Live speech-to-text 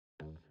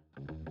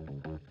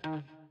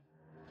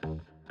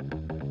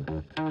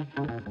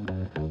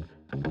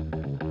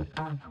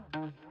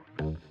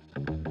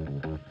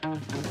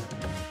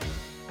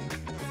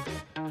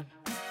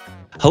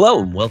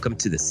Hello, and welcome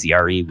to the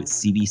CRE with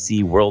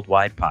CBC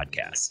Worldwide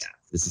podcast.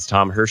 This is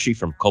Tom Hershey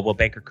from Coldwell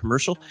Banker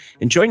Commercial,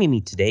 and joining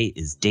me today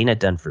is Dana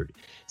Dunford,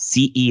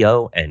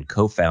 CEO and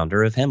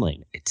co-founder of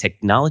Hemlane, a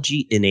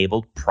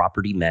technology-enabled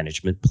property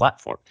management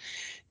platform.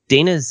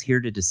 Dana is here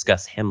to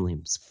discuss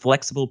Hemlane's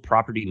flexible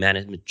property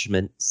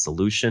management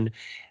solution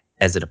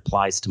as it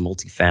applies to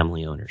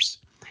multifamily owners.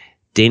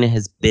 Dana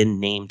has been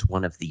named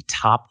one of the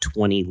top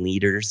 20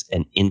 leaders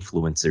and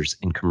influencers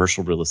in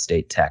commercial real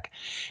estate tech,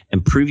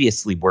 and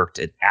previously worked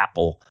at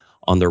Apple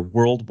on their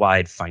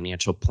worldwide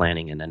financial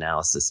planning and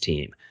analysis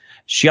team.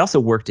 She also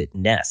worked at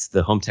Nest,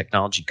 the home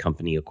technology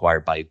company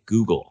acquired by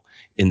Google,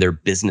 in their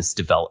business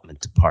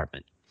development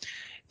department.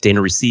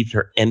 Dana received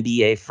her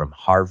MBA from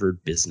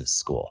Harvard Business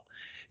School.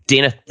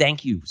 Dana,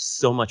 thank you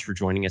so much for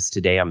joining us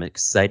today. I'm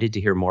excited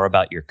to hear more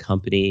about your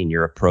company and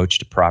your approach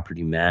to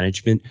property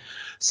management.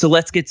 So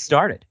let's get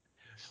started.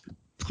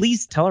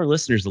 Please tell our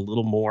listeners a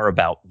little more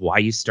about why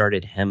you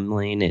started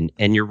Hemlane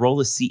and your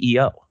role as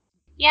CEO.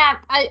 Yeah,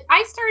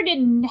 I started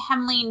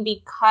Hemlane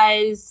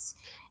because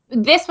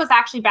this was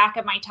actually back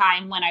at my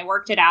time when I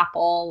worked at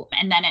Apple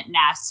and then at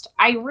Nest.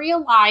 I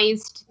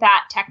realized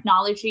that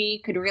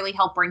technology could really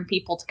help bring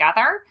people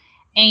together,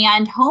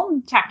 and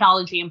home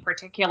technology in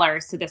particular.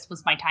 So this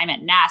was my time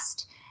at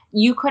Nest.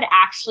 You could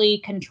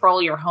actually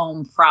control your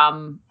home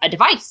from a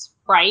device,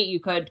 right? You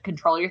could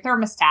control your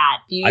thermostat.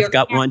 I've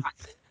got one.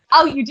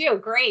 Oh, you do?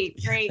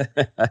 Great.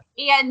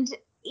 And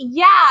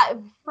yeah,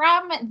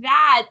 from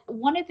that,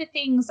 one of the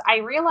things I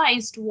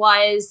realized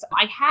was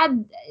I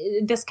had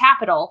this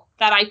capital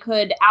that I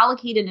could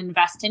allocate and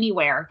invest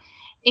anywhere,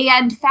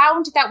 and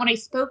found that when I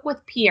spoke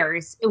with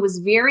peers, it was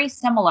very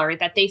similar,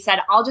 that they said,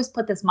 I'll just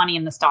put this money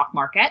in the stock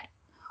market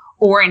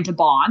or into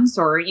bonds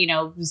or,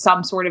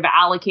 some sort of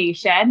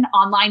allocation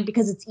online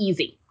because it's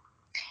easy.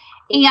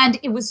 And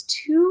it was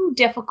too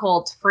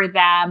difficult for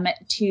them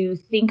to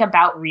think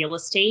about real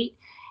estate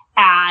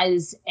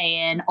as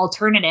an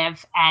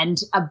alternative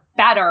and a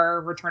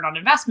better return on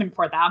investment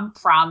for them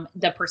from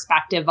the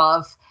perspective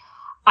of,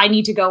 I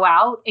need to go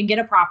out and get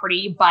a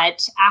property,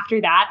 but after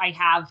that, I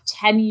have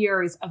 10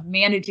 years of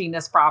managing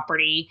this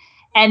property.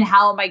 And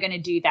how am I going to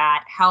do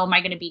that? How am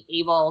I going to be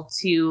able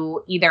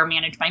to either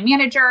manage my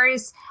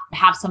managers,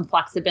 have some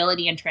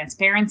flexibility and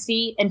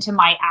transparency into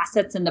my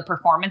assets and the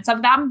performance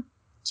of them?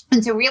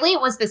 And so really it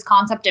was this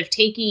concept of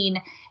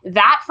taking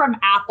that from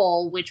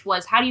Apple, which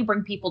was, how do you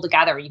bring people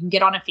together? You can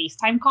get on a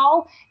FaceTime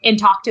call and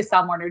talk to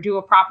someone or do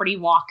a property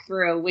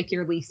walkthrough with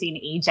your leasing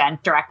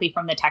agent directly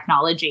from the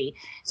technology.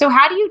 So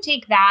how do you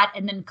take that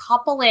and then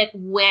couple it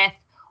with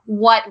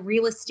what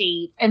real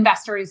estate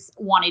investors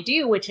want to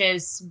do, which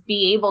is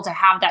be able to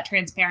have that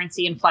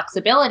transparency and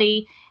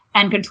flexibility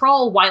and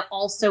control while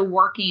also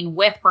working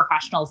with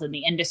professionals in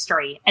the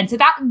industry. And so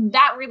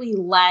that really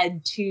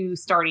led to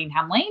starting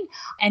Hemlane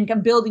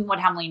and building what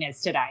Hemlane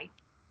is today.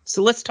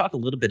 So let's talk a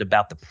little bit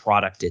about the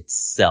product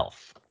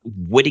itself.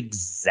 What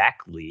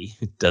exactly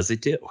does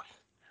it do?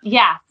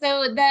 Yeah,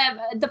 so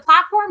the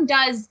platform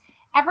does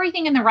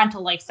everything in the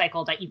rental life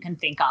cycle that you can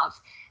think of.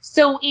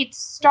 So it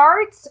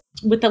starts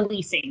with the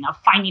leasing of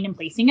finding and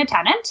placing a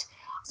tenant.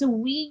 So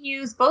we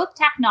use both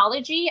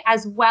technology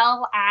as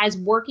well as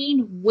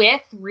working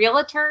with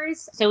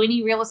realtors. So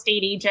any real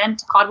estate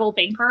agent, Coldwell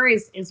Banker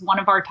is one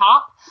of our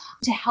top,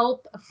 to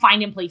help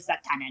find and place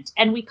that tenant.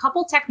 And we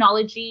couple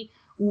technology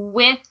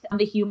with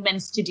the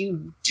humans to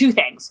do two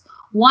things.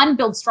 One,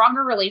 build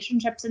stronger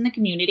relationships in the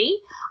community,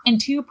 and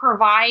two,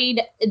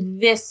 provide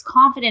this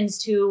confidence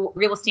to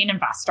real estate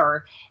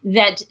investor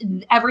that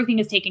everything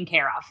is taken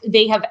care of.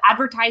 They have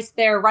advertised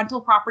their rental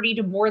property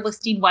to more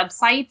listing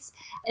websites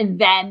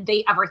than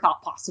they ever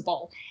thought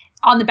possible.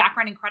 On the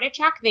background and credit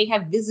check, they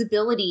have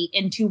visibility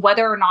into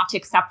whether or not to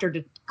accept or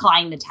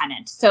decline the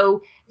tenant.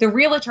 So the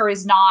realtor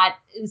is not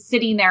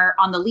sitting there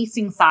on the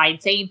leasing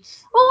side saying,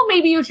 well,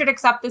 maybe you should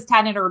accept this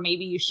tenant or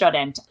maybe you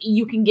shouldn't.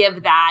 You can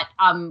give that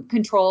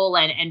control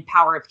and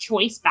power of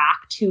choice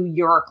back to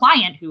your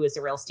client, who is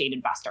a real estate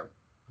investor.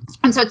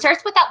 And so it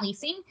starts with that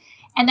leasing,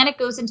 and then it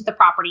goes into the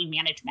property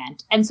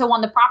management. And so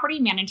on the property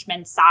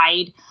management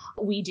side,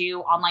 we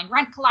do online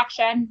rent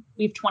collection.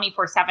 We have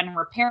 24/7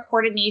 repair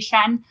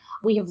coordination.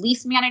 We have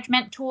lease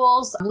management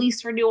tools,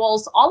 lease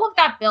renewals, all of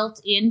that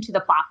built into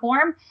the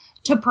platform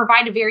to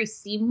provide a very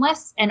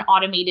seamless and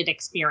automated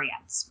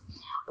experience.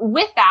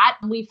 With that,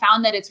 we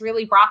found that it's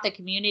really brought the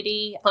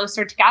community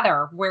closer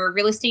together, where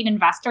real estate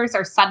investors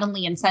are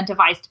suddenly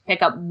incentivized to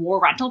pick up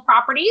more rental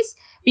properties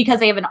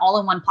because they have an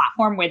all-in-one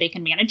platform where they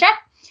can manage it.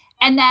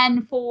 And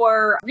then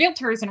for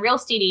realtors and real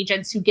estate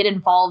agents who get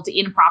involved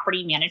in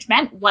property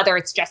management, whether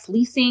it's just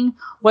leasing,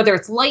 whether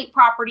it's light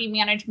property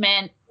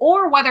management,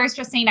 or whether it's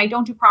just saying, I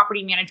don't do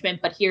property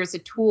management, but here's a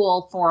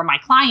tool for my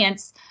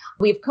clients,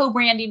 we have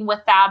co-branding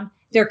with them.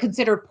 They're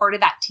considered part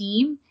of that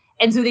team.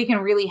 And so they can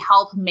really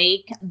help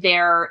make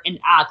their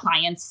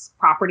clients'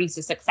 properties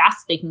a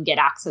success. They can get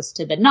access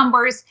to the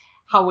numbers.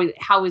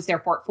 How is their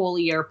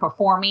portfolio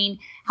performing?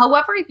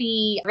 However,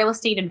 the real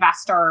estate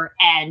investor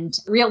and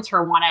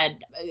realtor want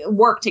to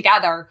work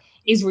together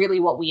is really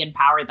what we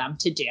empower them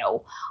to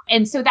do.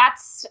 And so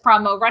that's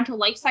from a rental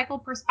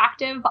lifecycle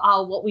perspective,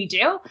 what we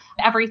do.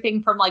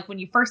 Everything from like when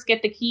you first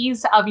get the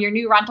keys of your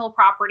new rental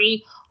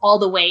property all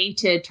the way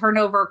to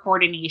turnover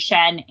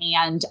coordination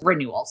and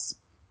renewals.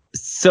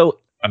 So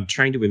I'm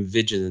trying to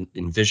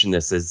envision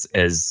this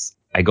as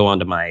I go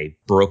onto my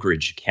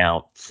brokerage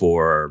account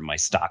for my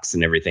stocks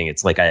and everything.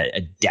 It's like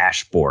a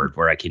dashboard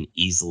where I can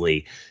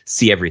easily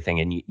see everything.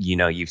 And,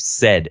 you've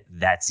said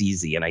that's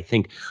easy. And I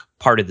think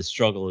part of the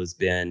struggle has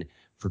been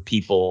for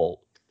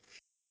people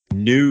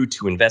new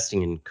to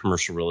investing in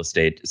commercial real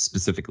estate,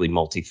 specifically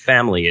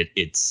multifamily,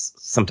 it's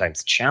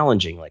sometimes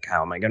challenging. Like,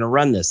 how am I going to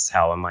run this?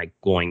 How am I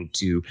going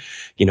to,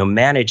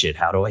 manage it?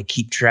 How do I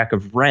keep track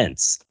of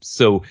rents?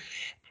 So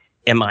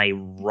am I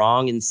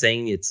wrong in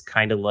saying it's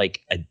kind of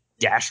like a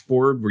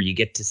dashboard where you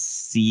get to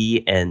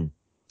see and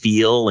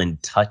feel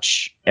and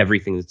touch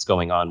everything that's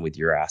going on with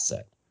your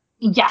asset?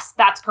 Yes,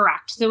 that's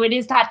correct. So it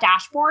is that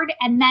dashboard.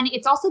 And then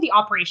it's also the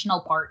operational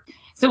part.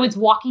 So it's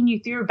walking you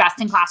through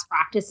best in class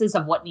practices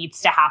of what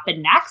needs to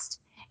happen next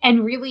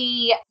and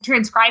really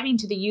transcribing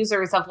to the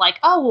users of like,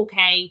 oh,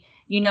 okay,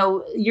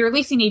 your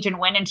leasing agent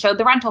went and showed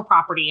the rental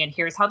property and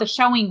here's how the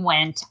showing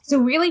went. So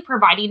really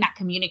providing that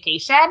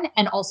communication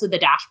and also the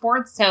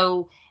dashboard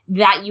so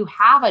that you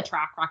have a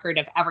track record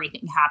of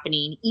everything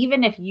happening,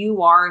 even if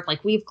you are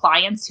like, we have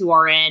clients who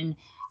are in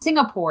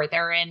Singapore,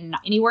 they're in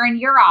anywhere in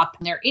Europe,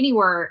 and they're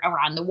anywhere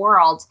around the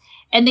world.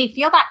 And they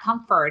feel that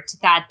comfort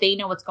that they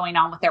know what's going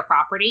on with their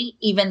property,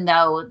 even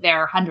though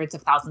they're hundreds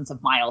of thousands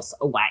of miles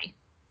away.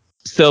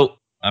 So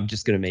I'm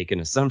just going to make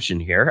an assumption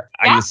here.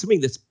 Yeah. I'm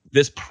assuming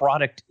this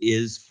product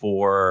is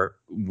for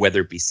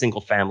whether it be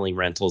single family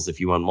rentals,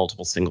 if you own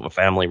multiple single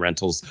family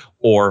rentals,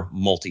 or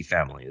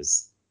multifamily.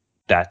 Is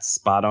that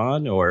spot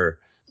on, or?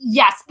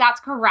 Yes, that's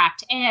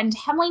correct. And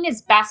Hemlane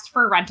is best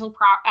for rental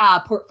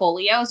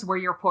portfolios where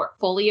your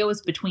portfolio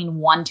is between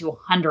 1 to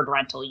 100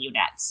 rental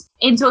units.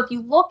 And so if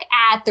you look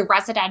at the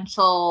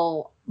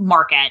residential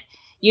market,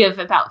 you have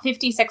about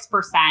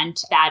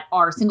 56% that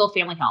are single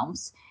family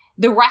homes.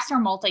 The rest are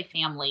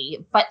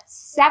multifamily, but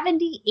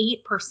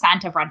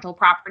 78% of rental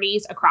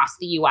properties across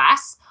the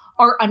US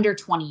are under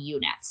 20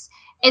 units.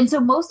 And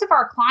so most of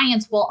our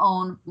clients will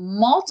own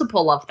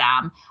multiple of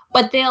them,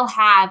 but they'll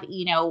have,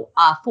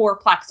 a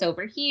 4-plex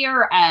over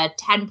here, a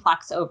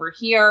 10-plex over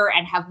here,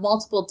 and have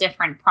multiple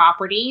different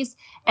properties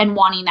and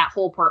wanting that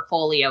whole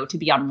portfolio to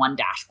be on one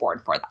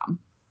dashboard for them.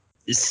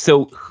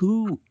 So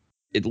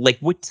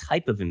what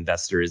type of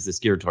investor is this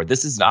geared toward?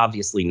 This is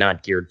obviously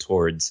not geared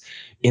towards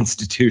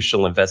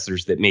institutional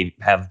investors that may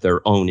have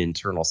their own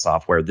internal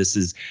software. This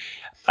is,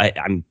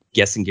 I'm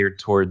guessing, geared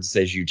towards,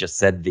 as you just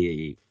said,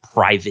 the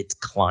private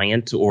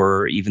client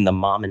or even the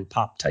mom and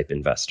pop type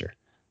investor.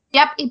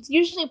 Yep, it's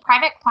usually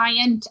private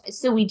client.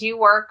 So we do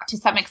work to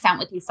some extent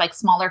with these like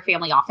smaller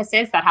family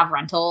offices that have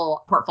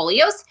rental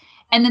portfolios.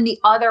 And then the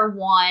other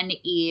one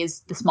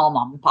is the small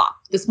mom and pop.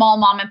 The small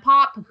mom and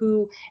pop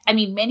who,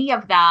 many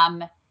of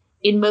them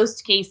in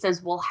most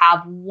cases will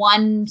have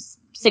one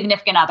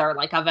significant other,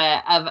 like of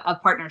a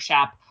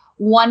partnership,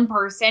 one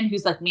person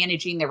who's like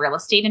managing the real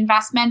estate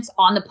investments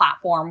on the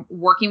platform,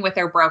 working with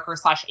their broker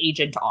 /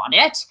 agent on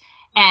it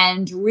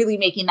and really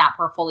making that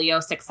portfolio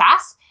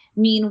success.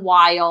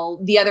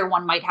 Meanwhile, the other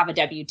one might have a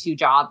W-2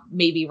 job,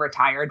 maybe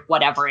retired,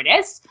 whatever it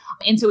is.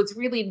 And so it's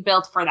really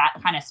built for that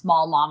kind of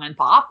small mom and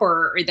pop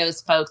or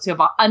those folks who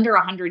have under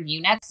 100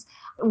 units.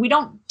 We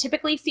don't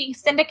typically see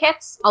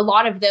syndicates. A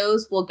lot of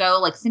those will go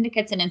like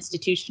syndicates and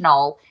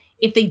institutional.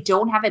 If they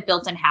don't have it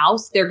built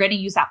in-house, they're going to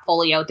use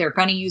Appfolio. They're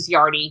going to use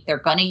Yardi. They're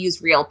going to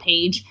use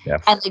RealPage. Yeah.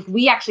 And like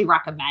we actually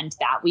recommend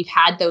that. We've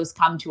had those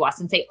come to us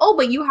and say, oh,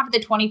 but you have the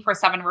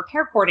 24/7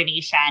 repair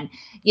coordination,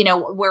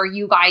 where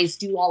you guys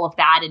do all of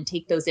that and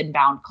take those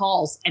inbound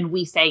calls. And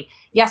we say,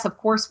 yes, of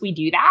course we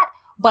do that.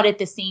 But at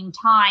the same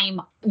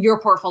time,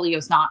 your portfolio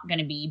is not going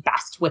to be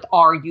best with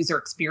our user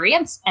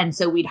experience. And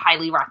so we'd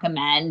highly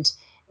recommend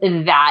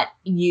that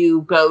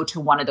you go to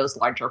one of those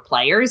larger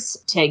players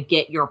to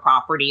get your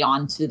property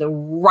onto the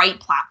right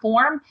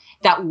platform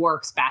that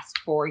works best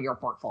for your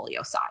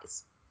portfolio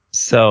size.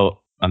 So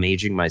I'm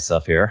aging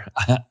myself here.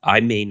 I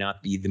may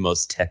not be the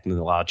most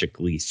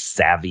technologically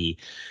savvy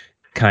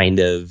kind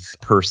of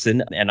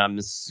person. And I'm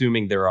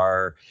assuming there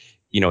are,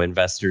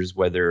 investors,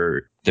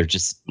 whether they're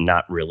just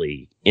not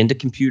really into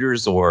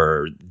computers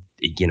or,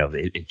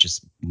 it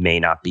just may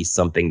not be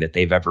something that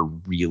they've ever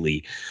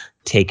really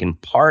taken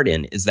part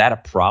in. Is that a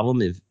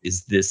problem?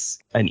 Is this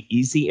an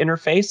easy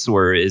interface,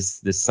 or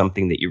is this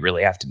something that you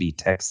really have to be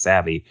tech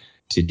savvy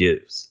to do?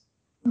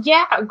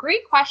 Yeah,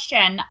 great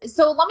question.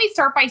 So let me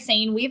start by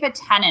saying we have a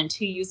tenant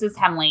who uses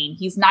Hemlane.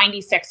 He's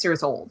 96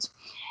 years old.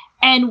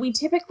 And we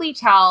typically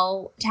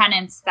tell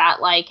tenants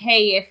that like,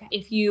 hey,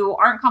 if you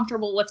aren't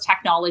comfortable with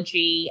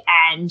technology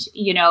and,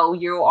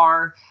 you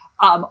are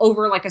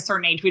over like a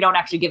certain age, we don't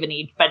actually give an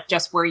age, but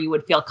just where you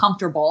would feel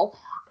comfortable,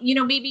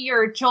 maybe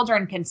your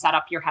children can set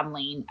up your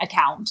Hemlane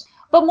account.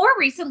 But more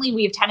recently,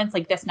 we have tenants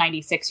like this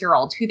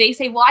 96-year-old who they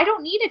say, well, I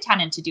don't need a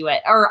tenant to do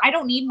it, or I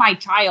don't need my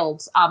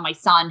child, my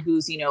son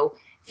who's,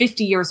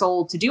 50 years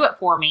old to do it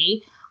for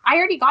me. I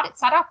already got it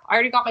set up. I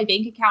already got my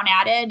bank account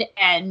added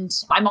and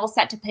I'm all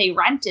set to pay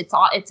rent. It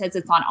says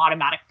it's on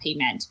automatic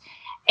payment.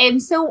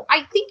 And so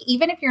I think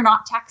even if you're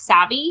not tech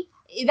savvy,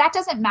 that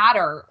doesn't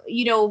matter.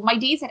 My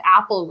days at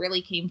Apple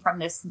really came from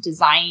this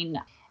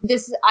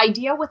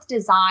idea with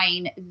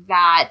design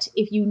that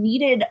if you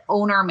needed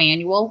owner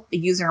manual, a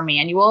user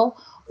manual,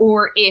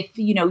 or if,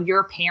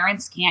 your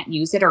parents can't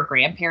use it or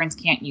grandparents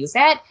can't use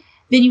it,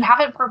 then you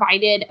haven't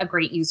provided a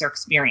great user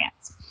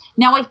experience.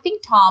 Now, I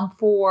think, Tom,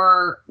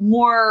 for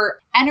more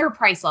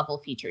enterprise level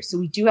features, so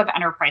we do have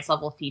enterprise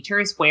level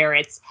features where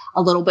it's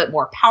a little bit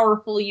more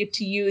powerful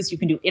to use. You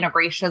can do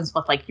integrations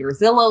with like your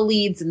Zillow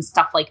leads and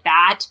stuff like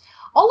that.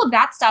 All of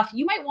that stuff,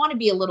 you might want to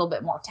be a little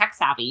bit more tech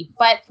savvy.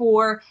 But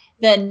for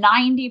the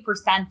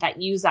 90%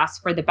 that use us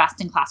for the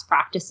best in class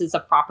practices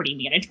of property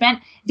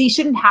management, they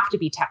shouldn't have to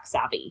be tech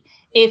savvy.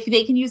 If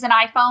they can use an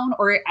iPhone,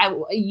 or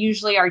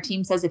usually our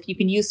team says if you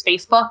can use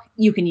Facebook,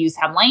 you can use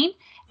Hemlane.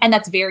 And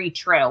that's very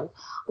true.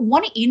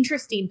 One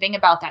interesting thing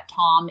about that,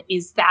 Tom,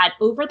 is that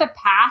over the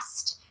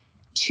past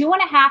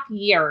 2.5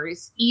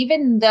 years,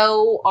 even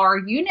though our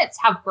units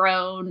have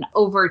grown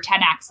over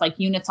 10x, like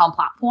units on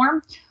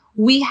platform,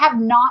 we have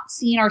not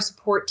seen our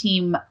support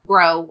team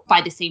grow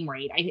by the same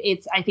rate.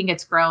 I think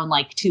it's grown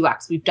like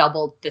 2x. We've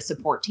doubled the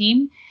support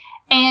team.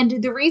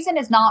 And the reason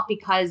is not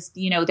because,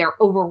 they're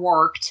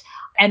overworked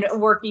and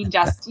working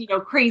just,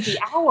 crazy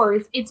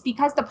hours. It's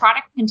because the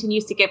product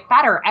continues to get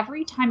better.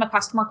 Every time a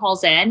customer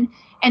calls in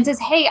and says,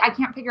 hey, I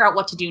can't figure out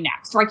what to do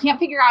next, or I can't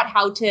figure out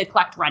how to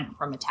collect rent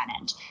from a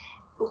tenant,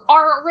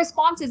 our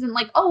response isn't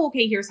like, oh,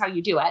 okay, here's how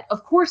you do it.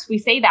 Of course we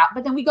say that,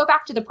 but then we go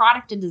back to the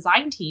product and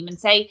design team and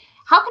say,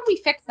 how can we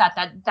fix that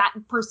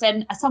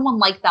person, someone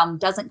like them,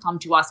 doesn't come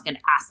to us and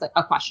ask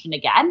a question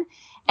again?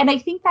 And I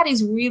think that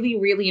is really,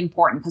 really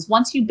important, because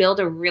once you build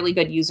a really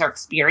good user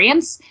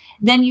experience,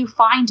 then you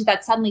find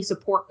that suddenly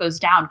support goes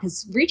down,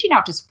 because reaching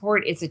out to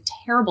support is a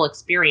terrible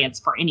experience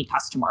for any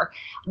customer.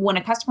 When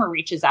a customer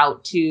reaches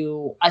out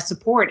to a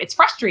support, it's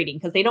frustrating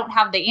because they don't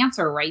have the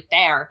answer right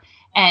there.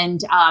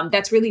 And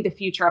that's really the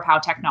future of how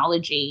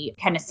technology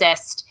can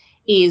assist,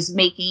 is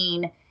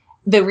making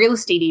the real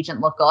estate agent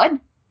look good,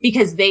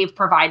 because they've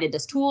provided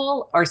this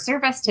tool or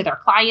service to their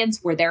clients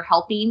where they're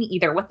helping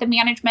either with the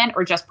management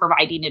or just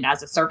providing it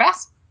as a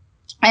service,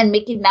 and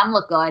making them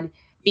look good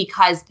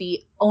because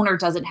the owner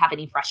doesn't have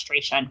any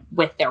frustration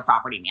with their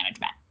property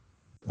management.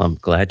 I'm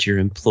glad your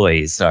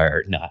employees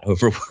are not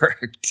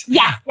overworked.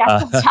 Yes,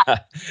 that's right.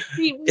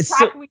 We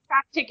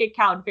track ticket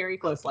count very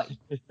closely.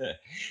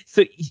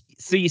 So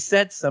you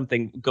said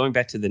something going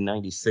back to the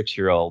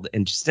 96-year-old,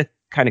 and just to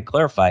kind of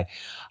clarify,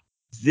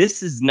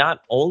 this is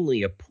not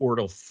only a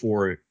portal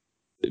for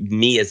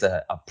me as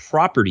a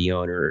property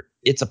owner,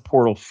 it's a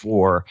portal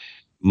for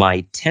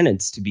my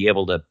tenants to be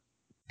able to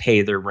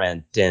pay their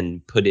rent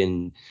and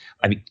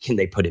can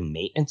they put in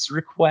maintenance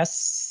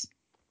requests?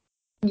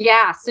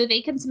 Yeah, so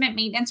they can submit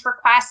maintenance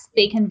requests.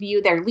 They can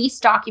view their lease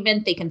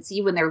document. They can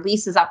see when their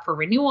lease is up for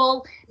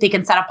renewal. They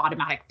can set up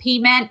automatic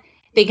payment.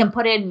 They can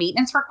put in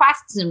maintenance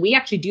requests, and we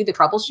actually do the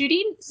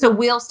troubleshooting. So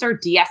we'll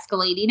start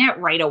de-escalating it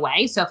right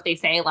away. So if they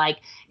say like,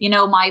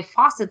 my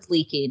faucet's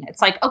leaking,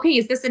 it's like, okay,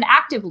 is this an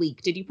active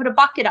leak? Did you put a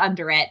bucket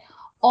under it?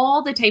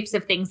 All the types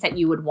of things that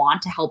you would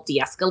want to help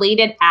de-escalate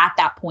it at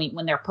that point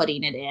when they're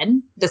putting it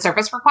in the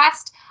service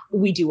request,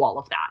 we do all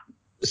of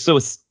that. So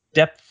a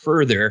step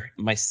further,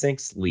 my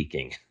sink's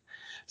leaking.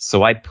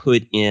 So I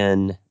put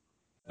in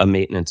a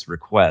maintenance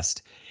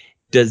request.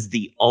 Does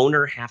the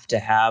owner have to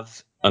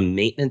have a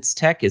maintenance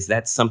tech? Is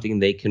that something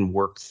they can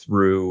work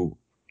through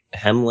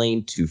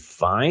Hemlane to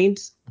find?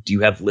 Do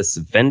you have lists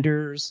of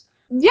vendors?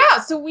 Yeah,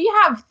 so we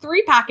have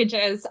 3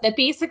 packages that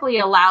basically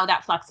allow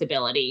that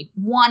flexibility.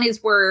 One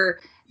is where,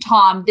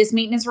 Tom, this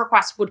maintenance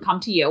request would come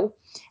to you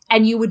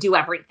and you would do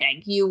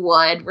everything. You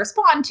would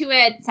respond to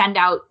it, send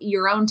out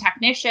your own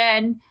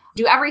technician,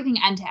 do everything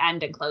end to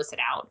end and close it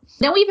out.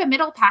 Then we have a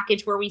middle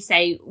package where we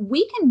say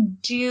we can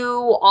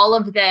do all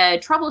of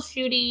the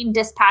troubleshooting,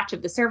 dispatch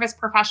of the service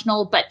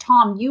professional, but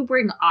Tom, you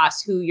bring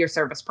us who your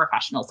service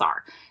professionals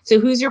are. So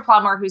who's your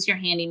plumber, who's your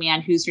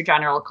handyman, who's your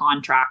general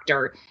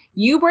contractor?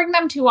 You bring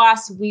them to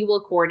us, we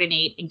will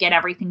coordinate and get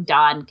everything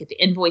done, get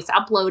the invoice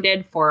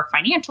uploaded for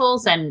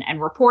financials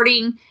and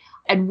reporting,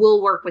 and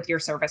we'll work with your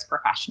service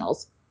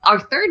professionals. Our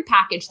third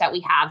package that we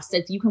have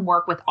says you can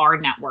work with our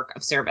network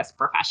of service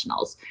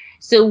professionals.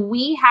 So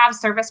we have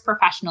service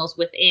professionals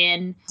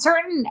within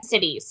certain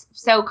cities.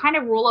 So kind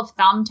of rule of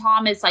thumb,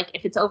 Tom, is like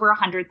if it's over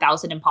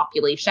 100,000 in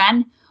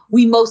population,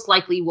 we most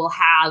likely will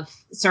have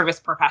service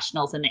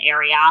professionals in the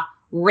area,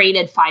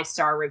 rated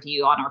 5-star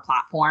review on our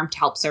platform to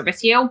help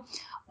service you.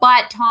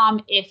 But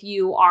Tom, if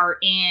you are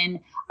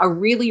in a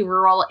really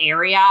rural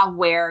area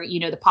where,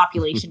 the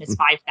population is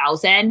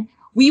 5,000,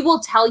 we will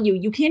tell you,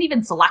 you can't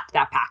even select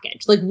that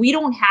package. Like, we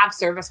don't have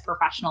service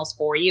professionals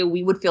for you.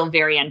 We would feel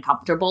very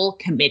uncomfortable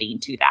committing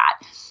to that.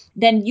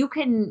 Then you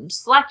can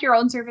select your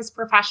own service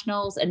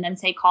professionals and then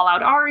say, call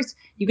out ours.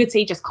 You could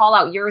say, just call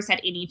out yours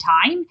at any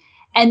time.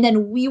 And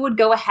then we would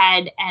go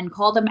ahead and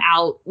call them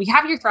out. We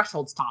have your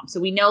thresholds, Tom. So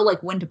we know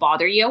like when to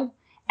bother you.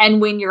 And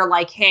when you're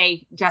like,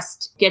 hey,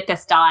 just get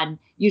this done,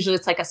 usually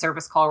it's like a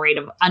service call rate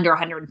of under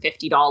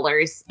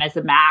 $150 as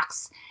the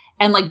max.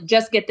 And like,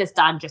 just get this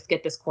done, just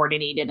get this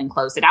coordinated and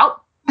close it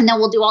out. And then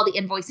we'll do all the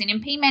invoicing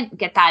and payment,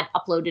 get that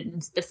uploaded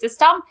into the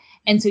system.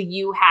 And so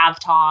you have,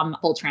 Tom,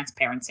 full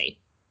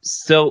transparency.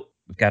 So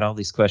we've got all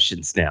these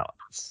questions now.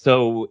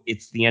 So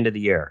it's the end of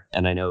the year.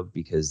 And I know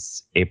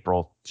because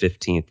April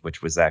 15th,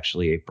 which was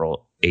actually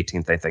April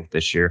 18th, I think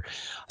this year,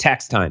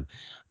 tax time.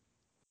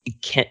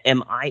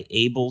 Am I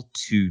able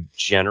to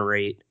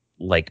generate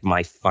like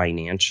my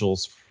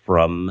financials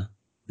from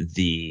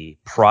the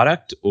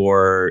product,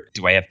 or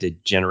do I have to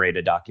generate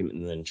a document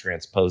and then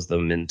transpose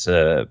them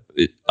into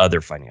other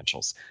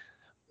financials?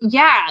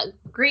 Yeah,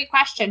 great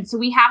question. So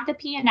we have the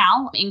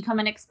P&L, income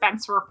and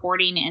expense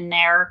reporting in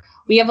there.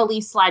 We have a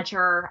lease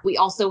ledger. We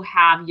also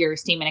have your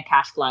statement of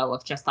cash flow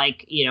of just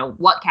like,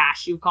 what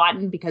cash you've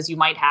gotten, because you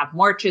might have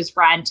March's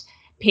rent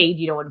paid,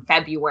 in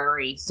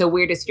February. So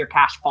where does your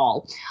cash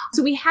fall?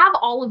 So we have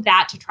all of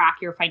that to track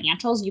your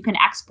financials. You can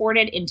export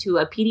it into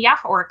a PDF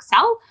or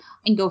Excel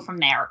and go from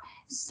there.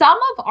 Some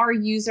of our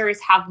users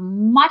have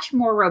much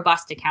more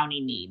robust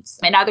accounting needs.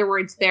 In other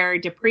words, they're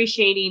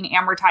depreciating,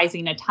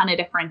 amortizing a ton of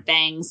different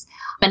things,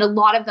 and a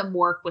lot of them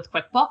work with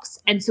QuickBooks.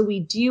 And so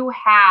we do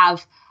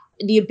have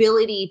the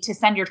ability to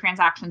send your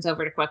transactions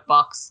over to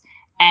QuickBooks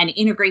and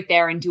integrate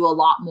there and do a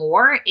lot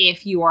more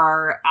if you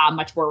are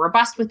much more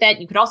robust with it.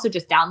 You could also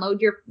just download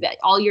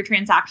all your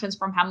transactions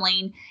from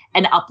Hemlane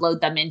and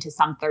upload them into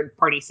some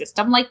third-party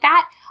system like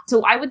that.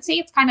 So I would say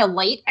it's kind of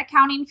light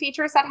accounting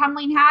features that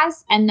Hemlane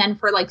has. And then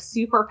for like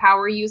super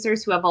power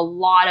users who have a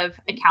lot of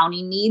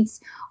accounting needs,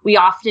 we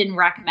often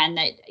recommend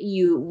that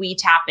we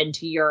tap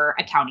into your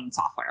accounting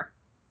software.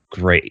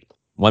 Great.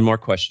 One more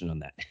question on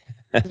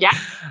that. Yeah.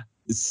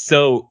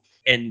 So,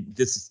 and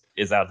this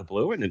is out of the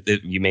blue, and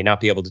you may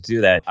not be able to do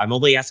that. I'm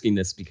only asking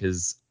this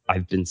because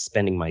I've been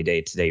spending my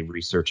day today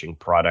researching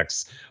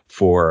products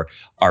for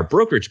our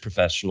brokerage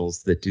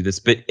professionals that do this.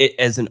 But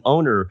as an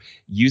owner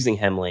using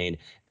Hemlane,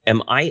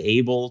 am I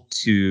able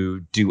to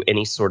do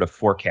any sort of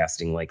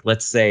forecasting? Like,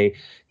 let's say,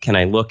 can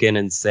I look in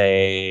and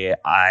say,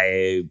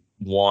 I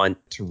want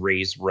to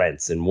raise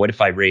rents, and what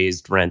if I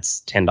raised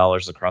rents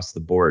 $10 across the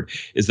board?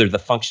 Is there the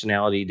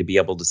functionality to be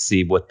able to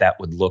see what that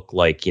would look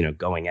like,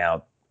 going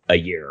out a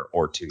year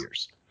or 2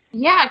 years?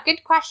 Yeah,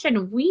 good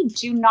question. We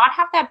do not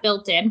have that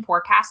built in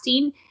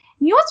forecasting.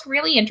 What's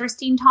really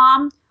interesting,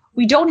 Tom?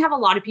 We don't have a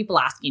lot of people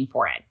asking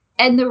for it.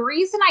 And the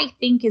reason I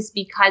think is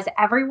because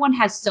everyone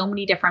has so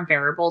many different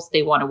variables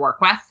they want to work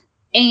with.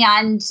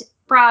 And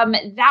from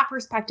that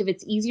perspective,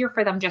 it's easier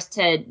for them just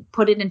to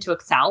put it into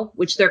Excel,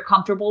 which they're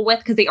comfortable with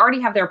because they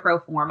already have their pro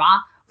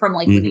forma from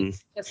like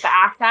just to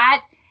act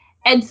at.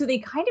 And so they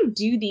kind of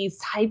do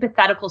these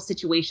hypothetical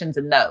situations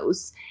in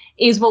those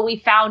is what we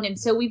found. And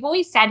so we've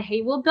always said,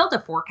 hey, we'll build a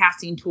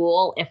forecasting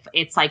tool if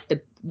it's like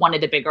one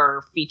of the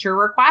bigger feature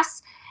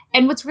requests.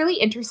 And what's really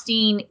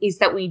interesting is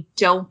that we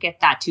don't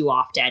get that too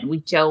often. We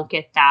don't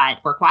get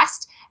that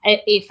request,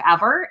 if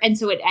ever. And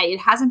so it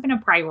hasn't been a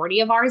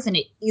priority of ours, and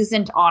it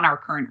isn't on our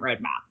current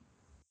roadmap.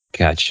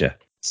 Gotcha.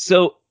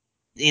 So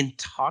in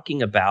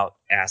talking about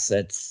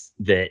assets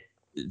that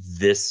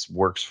this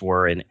works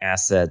for and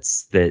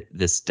assets that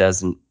this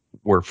doesn't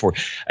work for,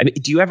 I mean,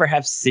 do you ever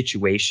have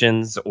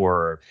situations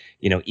or,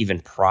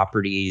 even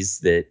properties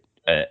that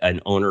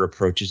an owner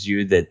approaches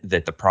you that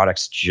the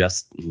product's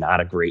just not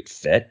a great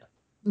fit?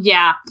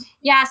 Yeah.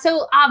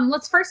 So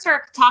let's first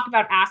talk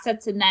about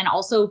assets and then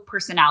also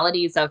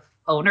personalities of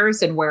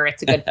owners and where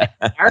it's a good fit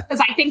there, because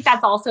I think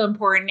that's also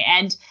important.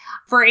 And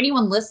for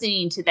anyone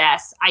listening to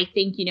this, I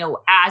think,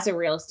 as a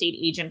real estate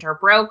agent or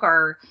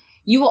broker,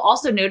 you will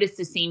also notice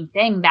the same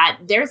thing, that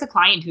there's a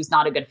client who's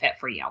not a good fit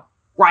for you,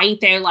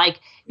 right?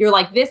 You're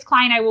like, this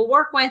client I will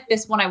work with,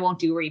 this one I won't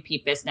do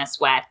repeat business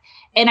with.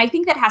 And I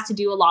think that has to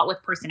do a lot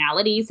with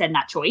personalities and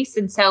that choice.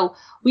 And so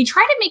we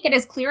try to make it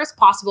as clear as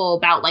possible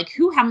about like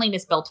who Hemlane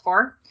is built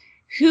for,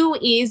 who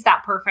is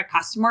that perfect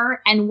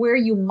customer, and where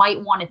you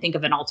might want to think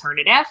of an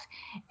alternative.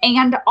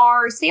 And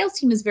our sales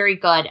team is very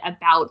good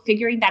about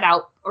figuring that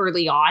out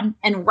early on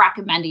and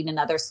recommending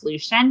another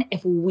solution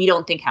if we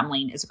don't think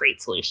Hemlane is a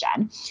great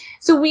solution.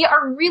 So we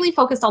are really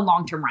focused on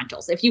long-term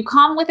rentals. If you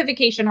come with a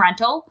vacation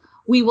rental,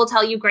 we will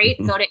tell you, great,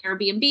 go to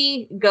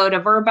Airbnb, go to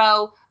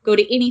Vrbo, go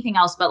to anything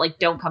else, but like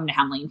don't come to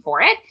Hemlane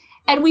for it.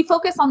 And we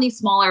focus on these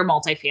smaller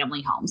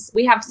multifamily homes.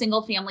 We have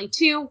single family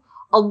too.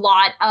 A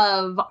lot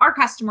of our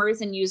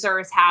customers and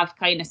users have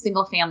kind of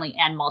single family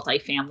and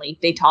multifamily.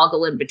 They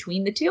toggle in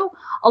between the two.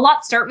 A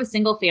lot start with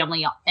single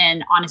family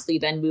and honestly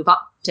then move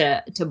up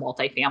to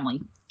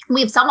multifamily.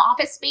 We have some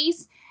office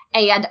space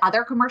and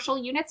other commercial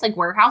units like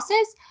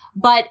warehouses,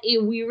 but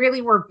we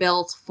really were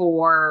built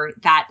for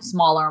that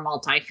smaller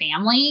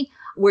multifamily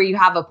where you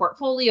have a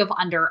portfolio of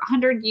under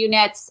 100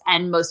 units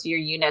and most of your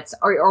units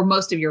or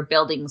most of your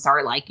buildings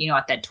are like,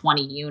 at that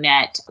 20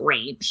 unit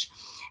range.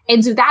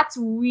 And so that's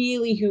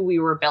really who we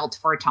were built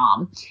for,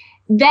 Tom.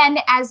 Then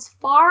as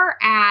far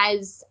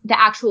as the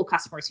actual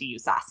customers who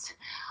use us,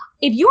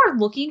 if you are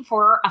looking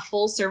for a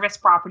full service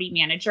property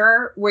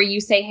manager where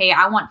you say, hey,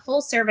 I want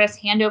full service,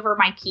 hand over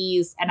my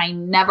keys, and I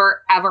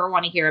never, ever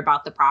want to hear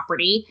about the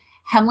property,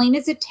 Hemlane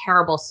is a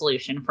terrible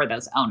solution for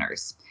those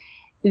owners.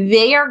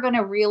 They are going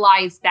to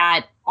realize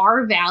that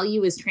our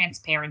value is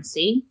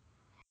transparency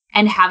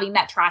and having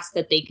that trust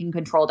that they can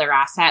control their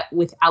asset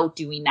without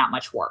doing that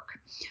much work.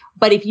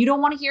 But if you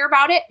don't want to hear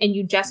about it and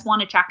you just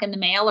want to check in the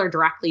mail or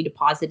directly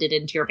deposit it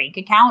into your bank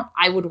account,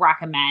 I would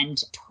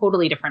recommend a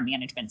totally different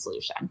management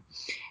solution.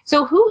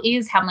 So who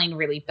is Hemlane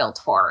really built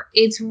for?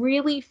 It's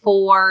really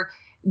for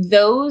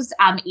those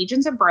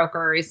agents and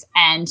brokers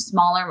and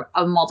smaller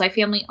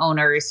multifamily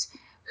owners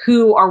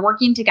who are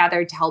working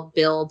together to help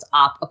build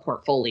up a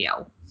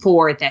portfolio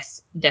for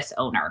this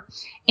owner.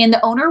 And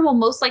the owner will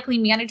most likely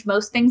manage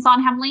most things on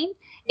Hemlane.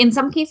 In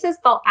some cases,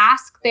 they'll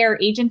ask their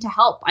agent to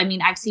help. I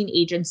mean, I've seen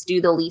agents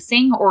do the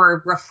leasing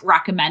or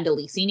recommend a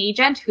leasing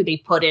agent who they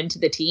put into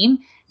the team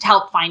to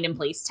help find and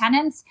place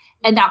tenants.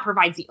 And that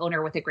provides the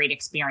owner with a great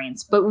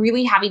experience. But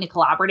really having a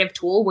collaborative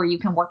tool where you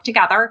can work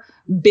together,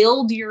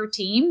 build your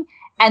team,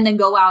 and then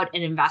go out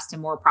and invest in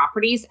more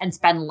properties and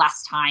spend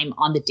less time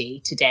on the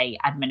day-to-day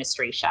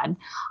administration.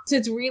 So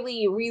it's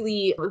really,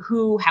 really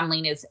who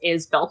Hemlane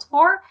is built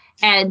for.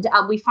 And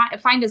we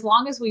find as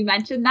long as we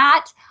mention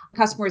that,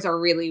 customers are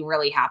really,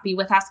 really happy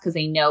with us because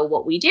they know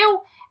what we do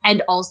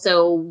and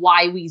also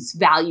why we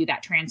value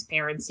that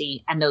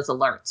transparency and those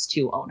alerts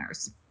to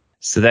owners.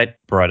 So that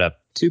brought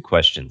up two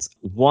questions.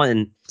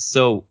 One,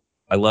 so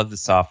I love the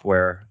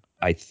software.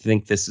 I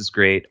think this is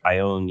great. I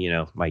own,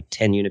 my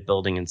 10-unit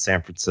building in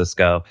San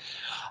Francisco.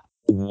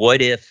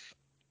 What if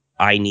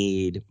I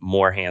need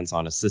more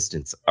hands-on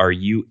assistance? Are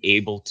you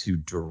able to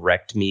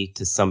direct me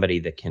to somebody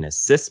that can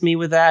assist me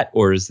with that?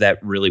 Or is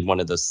that really one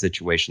of those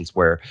situations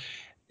where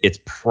it's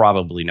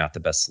probably not the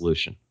best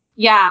solution?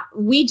 Yeah,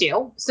 we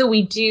do. So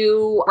we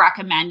do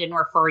recommend and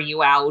refer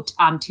you out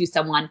to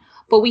someone.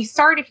 But we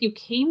start, if you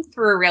came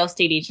through a real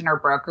estate agent or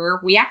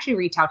broker, we actually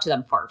reach out to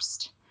them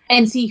first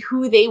and see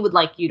who they would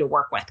like you to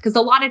work with. Because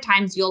a lot of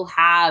times you'll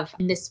have,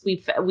 and this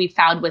we've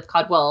found with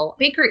Coldwell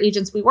Banker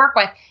agents we work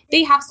with,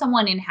 they have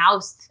someone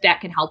in-house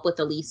that can help with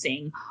the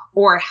leasing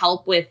or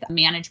help with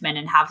management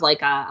and have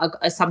like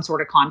a some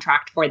sort of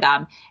contract for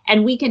them.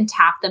 And we can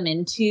tap them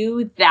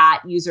into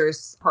that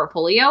user's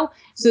portfolio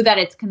so that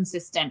it's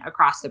consistent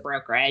across the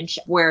brokerage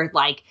where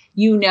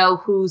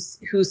who's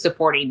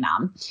supporting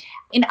them.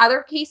 In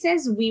other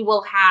cases, we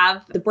will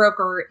have the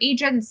broker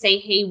agent say,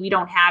 hey, we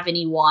don't have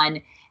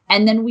anyone.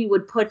 And then we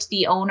would put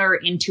the owner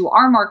into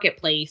our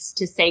marketplace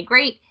to say,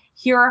 great,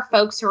 here are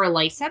folks who are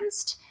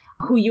licensed,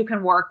 who you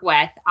can work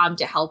with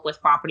to help with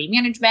property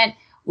management.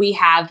 We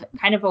have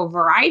kind of a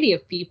variety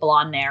of people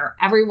on there,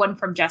 everyone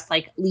from just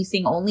like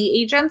leasing only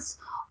agents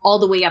all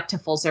the way up to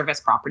full service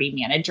property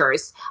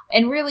managers.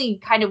 And really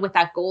kind of with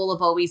that goal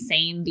of always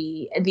saying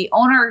the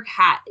owner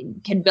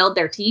can build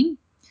their team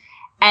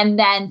and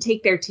then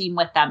take their team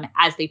with them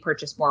as they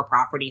purchase more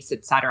properties,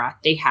 et cetera.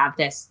 They have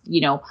this,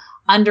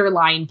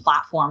 underlying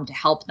platform to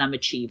help them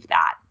achieve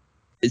that.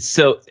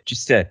 So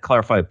just to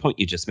clarify a point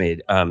you just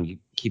made, you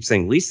keep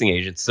saying leasing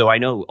agents. So I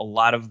know a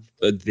lot of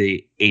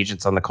the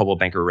agents on the Coldwell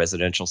Banker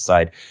residential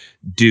side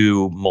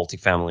do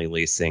multifamily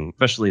leasing,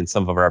 especially in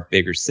some of our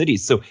bigger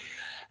cities. So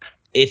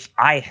if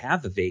I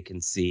have a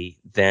vacancy,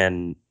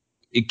 then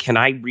can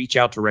I reach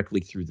out directly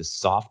through the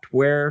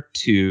software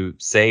to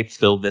say,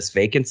 fill this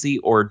vacancy,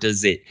 or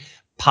does it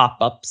pop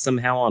up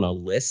somehow on a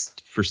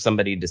list for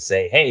somebody to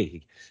say,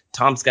 hey,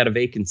 Tom's got a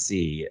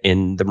vacancy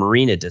in the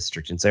Marina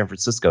District in San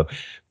Francisco.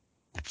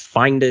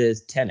 Find a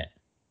tenant.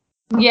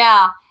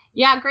 Yeah,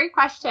 great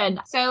question.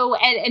 So,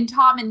 and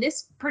Tom, in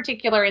this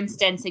particular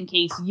instance, in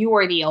case you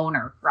are the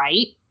owner,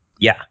 right?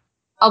 Yeah.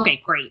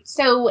 Okay, great.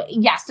 So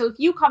if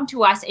you come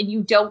to us and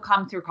you don't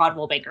come through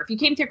Coldwell Banker, if you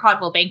came through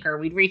Coldwell Banker,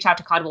 we'd reach out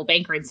to Coldwell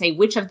Banker and say,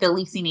 which of the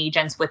leasing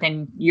agents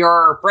within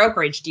your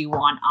brokerage do you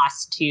want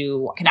us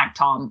to connect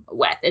Tom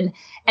with?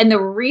 And the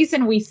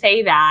reason we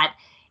say that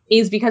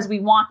is because we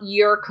want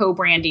your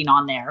co-branding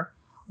on there.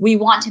 We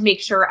want to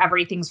make sure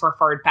everything's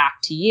referred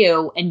back to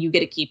you and you get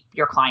to keep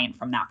your client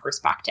from that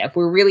perspective.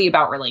 We're really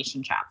about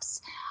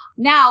relationships.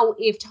 Now,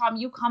 if Tom,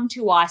 you come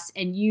to us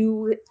and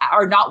you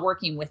are not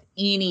working with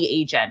any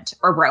agent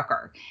or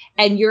broker,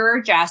 and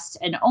you're just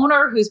an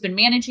owner who's been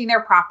managing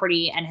their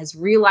property and has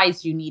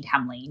realized you need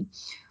Hemlane,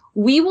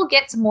 we will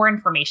get some more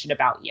information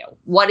about you.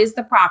 What is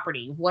the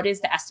property? What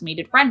is the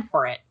estimated rent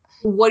for it?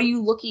 What are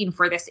you looking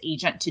for this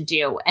agent to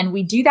do? And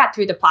we do that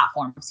through the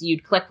platform. So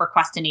you'd click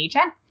request an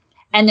agent,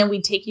 and then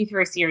we take you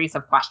through a series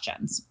of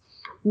questions.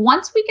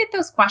 Once we get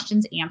those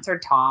questions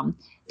answered, Tom,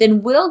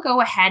 then we'll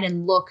go ahead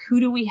and look, who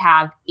do we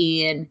have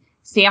in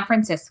San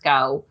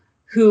Francisco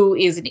who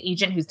is an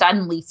agent who's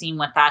done leasing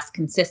with us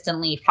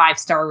consistently,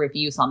 5-star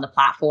reviews on the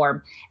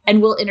platform,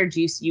 and we'll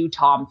introduce you,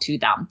 Tom, to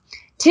them.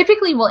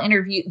 Typically, we'll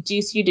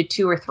introduce you to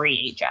 2 or 3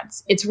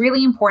 agents. It's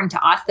really important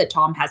to us that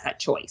Tom has that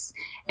choice.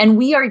 And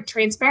we are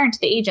transparent to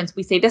the agents.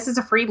 We say, this is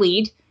a free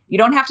lead. You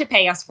don't have to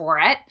pay us for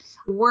it.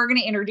 We're going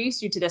to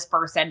introduce you to this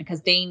person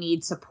because they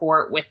need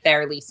support with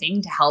their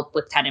leasing to help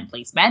with tenant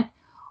placement.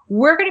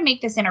 We're going to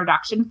make this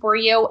introduction for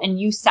you, and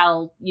you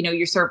sell,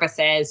 your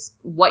services,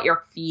 what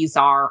your fees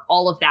are,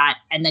 all of that,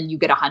 and then you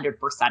get 100%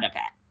 of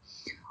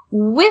it.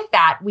 With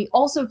that, we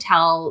also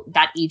tell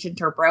that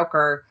agent or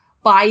broker,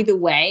 by the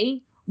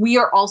way, we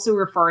are also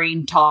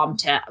referring Tom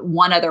to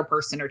one other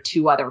person or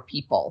two other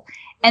people.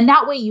 And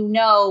that way,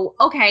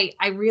 okay,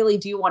 I really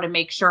do want to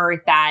make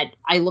sure that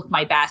I look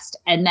my best.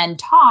 And then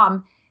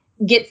Tom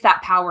gets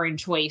that power and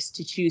choice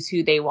to choose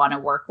who they want to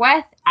work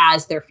with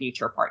as their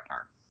future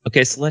partner.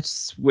 Okay, so let's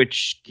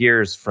switch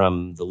gears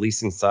from the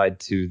leasing side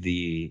to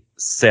the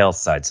sales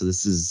side. So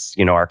this is,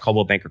 our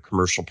Coldwell Banker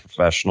commercial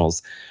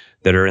professionals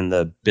that are in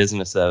the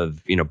business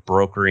of,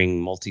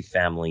 brokering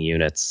multifamily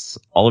units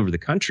all over the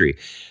country.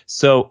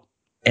 So,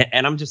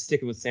 and I'm just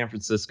sticking with San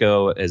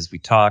Francisco as we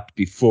talked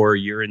before.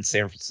 You're in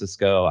San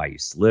Francisco. I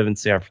used to live in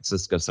San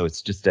Francisco. So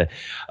it's just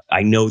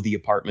I know the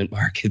apartment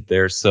market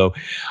there. So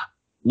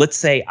let's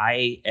say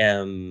I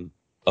am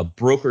a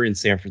broker in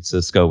San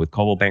Francisco with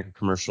Coldwell Banker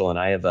Commercial, and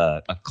I have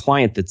a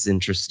client that's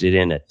interested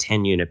in a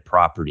 10-unit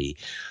property,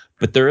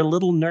 but they're a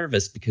little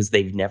nervous because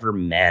they've never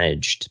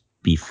managed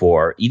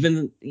before.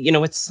 Even,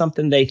 it's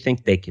something they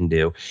think they can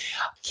do.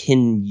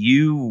 Can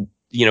you,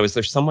 is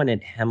there someone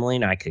at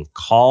Hemling I can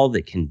call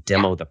that can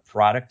demo the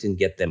product and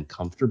get them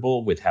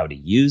comfortable with how to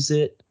use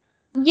it?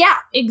 Yeah,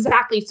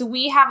 exactly. So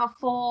we have a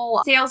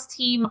full sales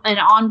team, an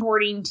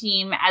onboarding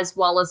team, as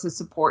well as a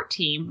support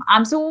team.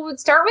 So we would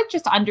start with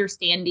just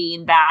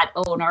understanding that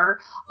owner.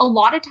 A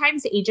lot of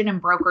times the agent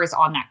and broker is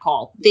on that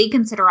call. They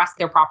consider us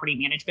their property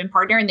management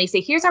partner, and they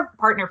say, here's our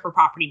partner for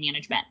property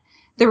management.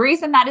 The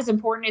reason that is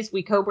important is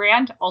we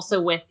co-brand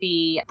also with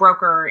the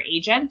broker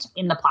agent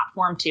in the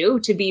platform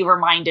too, to be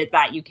reminded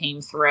that you came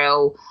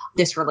through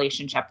this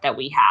relationship that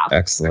we have.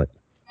 Excellent.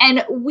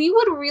 And we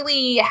would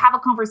really have a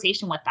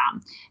conversation with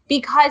them,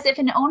 because if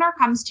an owner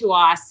comes to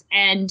us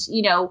and,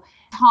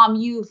 Tom,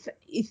 you've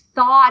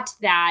thought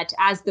that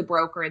as the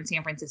broker in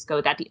San Francisco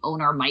that the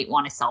owner might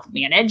want to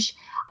self-manage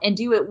and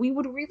do it, we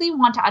would really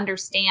want to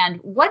understand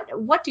what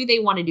do they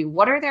want to do?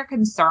 What are their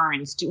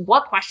concerns?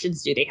 What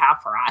questions do they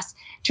have for us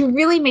to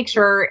really make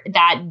sure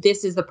that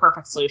this is the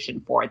perfect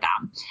solution for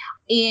them?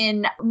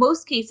 In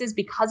most cases,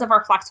 because of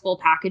our flexible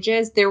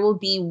packages, there will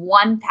be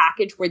one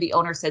package where the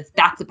owner says,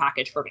 that's the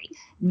package for me.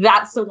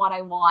 That's the one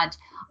I want.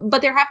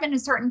 But there have been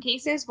certain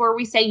cases where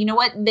we say, you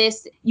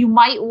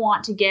might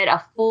want to get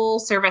a full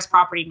service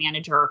property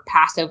manager,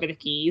 pass over the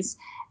keys,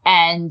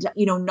 and,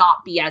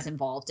 not be as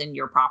involved in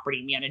your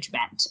property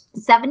management.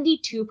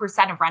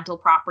 72% of rental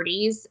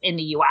properties in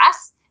the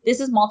US, this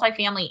is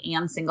multifamily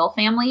and single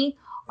family,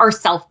 are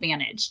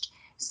self-managed.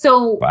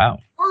 So wow.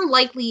 More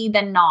likely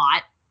than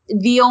not,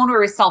 the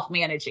owner is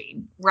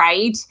self-managing,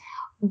 right?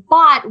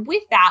 But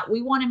with that,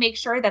 we want to make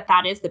sure that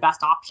that is the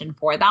best option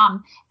for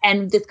them.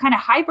 And this kind of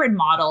hybrid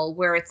model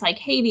where it's like,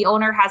 hey, the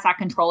owner has that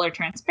control or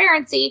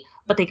transparency,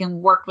 but they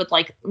can work with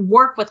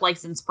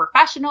licensed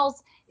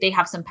professionals. They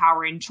have some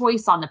power and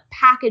choice on the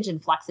package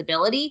and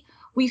flexibility.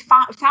 We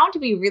found to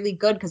be really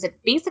good because it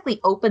basically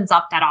opens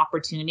up that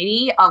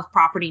opportunity of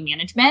property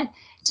management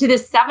to the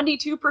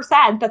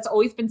 72% that's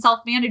always been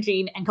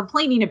self-managing and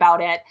complaining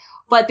about it,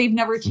 but they've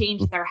never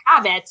changed their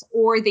habits,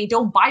 or they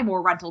don't buy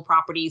more rental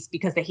properties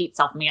because they hate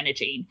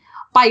self-managing.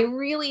 By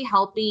really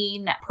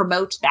helping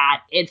promote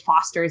that, it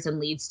fosters and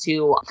leads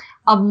to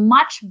a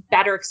much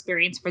better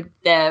experience for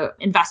the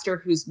investor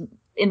who's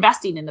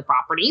investing in the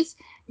properties,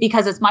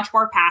 because it's much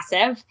more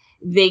passive.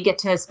 They get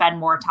to spend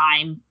more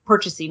time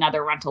purchasing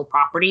other rental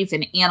properties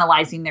and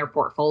analyzing their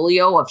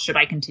portfolio of, should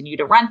I continue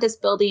to rent this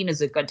building?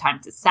 Is it a good time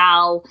to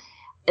sell?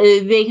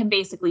 They can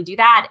basically do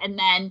that. And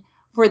then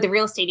for the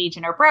real estate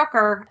agent or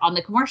broker on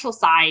the commercial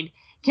side,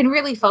 can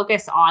really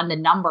focus on the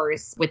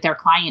numbers with their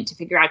client to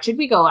figure out, should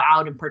we go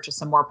out and purchase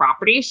some more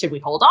properties? Should we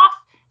hold off?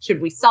 Should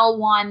we sell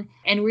one?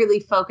 And really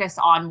focus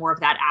on more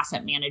of that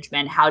asset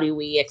management. How do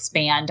we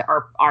expand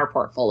our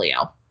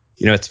portfolio?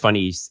 It's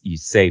funny you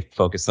say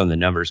focus on the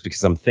numbers,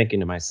 because I'm thinking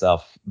to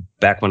myself,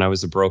 back when I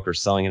was a broker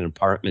selling an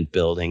apartment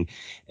building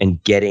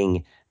and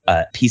getting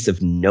a piece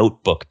of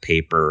notebook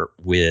paper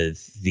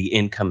with the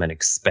income and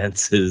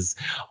expenses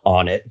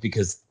on it,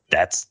 because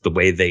that's the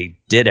way they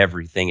did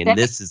everything. And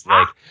this is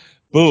like,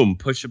 boom,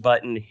 push a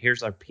button.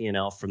 Here's our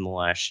P&L from the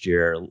last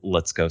year.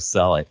 Let's go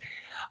sell it.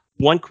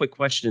 One quick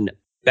question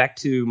back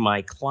to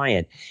my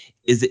client.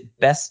 Is it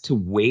best to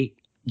wait?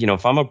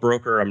 If I'm a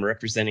broker, I'm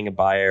representing a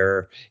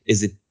buyer.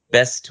 Is it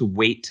best to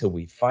wait till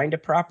we find a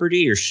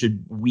property, or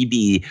should we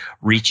be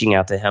reaching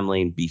out to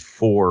Hemling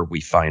before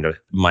we find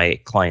my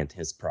client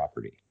his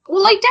property?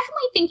 Well, I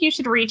definitely think you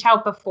should reach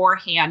out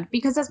beforehand,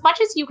 because as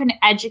much as you can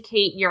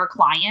educate your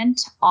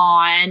client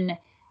on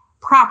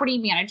property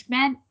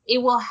management,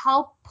 it will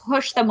help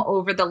push them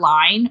over the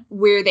line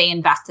where they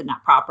invest in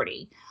that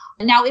property.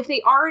 Now, if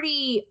they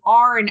already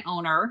are an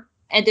owner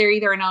and they're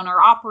either an owner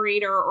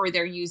operator or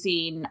they're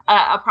using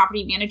a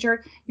property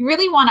manager, you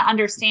really want to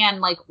understand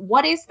like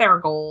what is their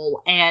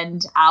goal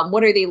and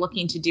what are they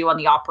looking to do on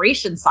the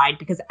operations side,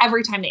 because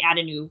every time they add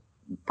a new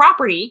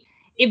property,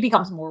 it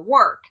becomes more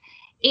work.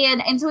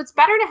 And so it's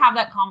better to have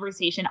that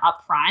conversation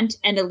up front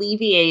and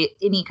alleviate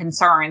any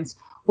concerns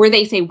where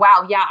they say,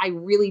 wow, yeah, I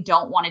really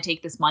don't want to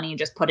take this money and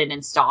just put it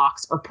in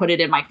stocks or put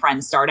it in my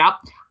friend's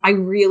startup. I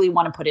really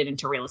want to put it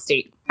into real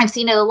estate. I've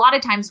seen it a lot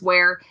of times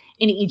where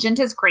an agent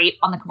is great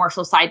on the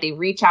commercial side. They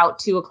reach out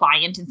to a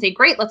client and say,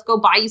 great, let's go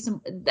buy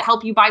you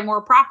help you buy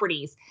more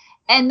properties.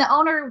 And the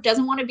owner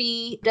doesn't want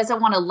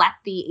to let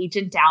the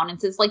agent down and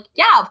says like,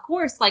 yeah, of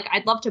course, like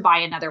I'd love to buy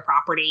another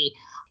property.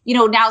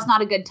 Now's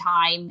not a good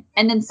time.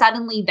 And then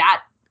suddenly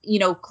that,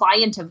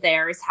 client of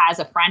theirs has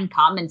a friend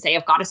come and say,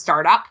 I've got a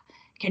startup.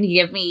 Can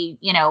you give me,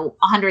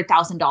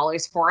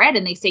 $100,000 for it?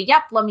 And they say,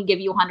 yep, let me give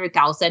you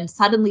 $100,000.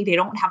 Suddenly they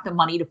don't have the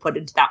money to put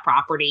into that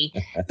property.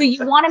 So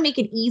you want to make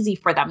it easy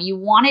for them. You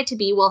want it to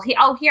be, well,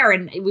 here,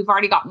 and we've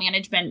already got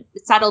management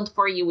settled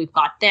for you. We've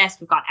got this,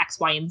 we've got X,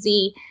 Y, and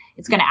Z.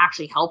 It's going to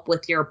actually help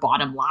with your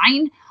bottom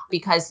line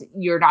because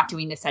you're not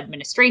doing this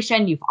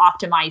administration. You've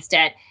optimized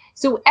it.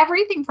 So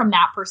everything from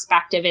that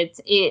perspective,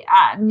 it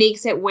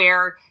makes it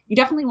where you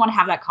definitely want to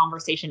have that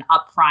conversation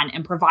up front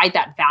and provide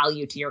that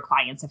value to your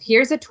clients. If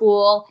here's a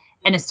tool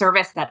and a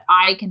service that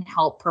I can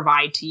help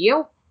provide to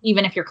you,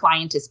 even if your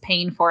client is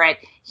paying for it,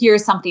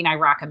 here's something I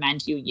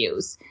recommend you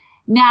use.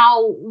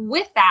 Now,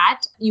 with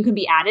that, you can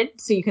be added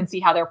so you can see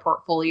how their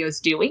portfolio is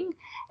doing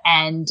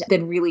and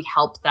then really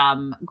help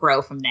them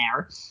grow from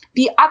there.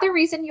 The other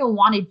reason you'll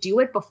want to do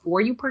it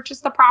before you purchase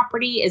the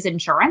property is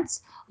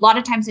insurance. A lot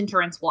of times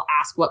insurance will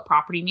ask what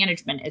property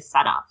management is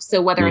set up.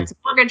 So whether it's a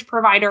mortgage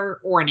provider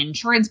or an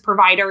insurance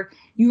provider,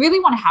 you really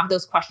want to have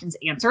those questions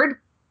answered.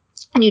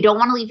 And you don't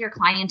want to leave your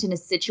client in a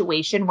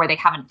situation where they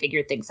haven't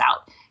figured things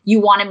out. You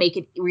want to make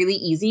it really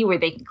easy where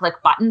they can click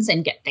buttons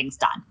and get things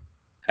done.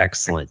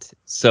 Excellent.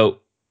 So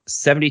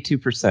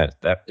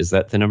 72%, is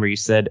that the number you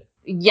said?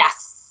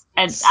 Yes.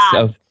 And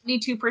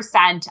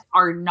 72%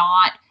 are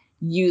not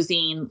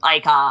using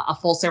like a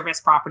full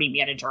service property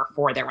manager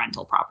for their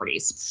rental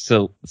properties.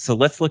 So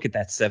let's look at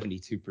that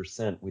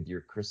 72% with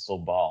your crystal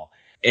ball.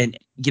 And,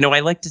 I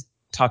like to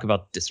talk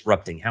about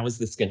disrupting. How is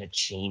this going to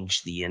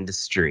change the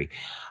industry?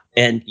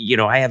 And,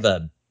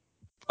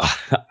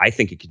 I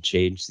think it could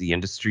change the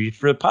industry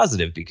for a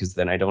positive, because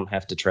then I don't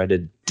have to try to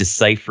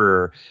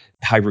decipher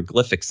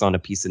hieroglyphics on a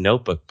piece of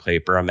notebook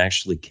paper. I'm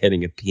actually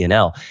getting a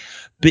P&L.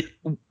 But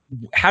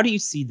how do you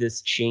see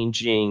this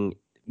changing,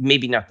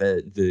 maybe not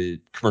the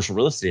commercial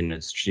real estate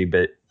industry,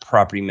 but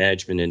property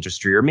management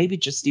industry, or maybe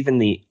just even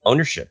the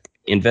ownership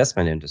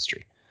investment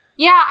industry?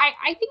 Yeah,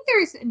 I think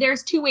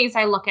there's two ways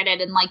I look at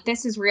it. And like,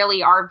 this is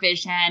really our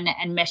vision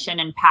and mission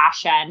and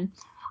passion.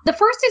 The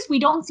first is we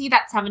don't see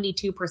that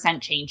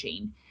 72%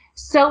 changing.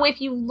 So if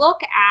you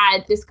look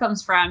at, this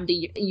comes from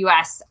the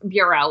US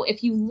Bureau,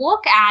 if you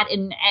look at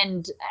and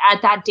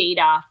at that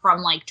data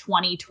from like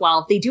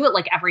 2012, they do it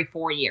like every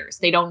 4 years.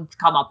 They don't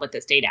come up with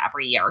this data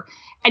every year.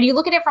 And you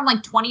look at it from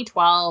like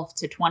 2012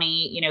 to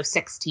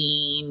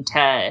 2016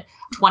 to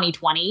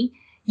 2020,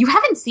 you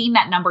haven't seen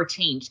that number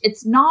change.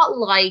 It's not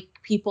like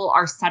people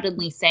are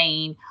suddenly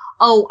saying,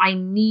 oh, I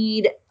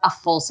need a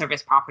full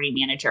service property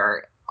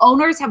manager.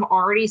 Owners have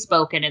already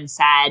spoken and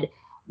said,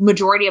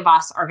 majority of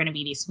us are going to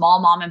be these small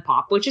mom and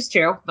pop, which is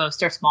true.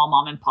 Most are small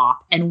mom and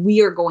pop, and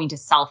we are going to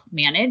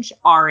self-manage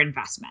our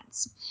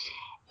investments.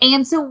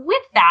 And so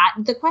with that,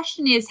 the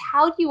question is,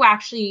 how do you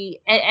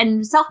actually,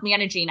 and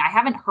self-managing, I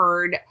haven't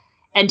heard,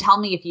 and tell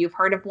me if you've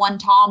heard of one,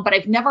 Tom, but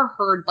I've never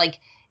heard like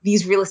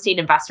these real estate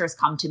investors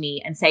come to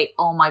me and say,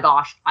 oh my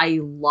gosh, I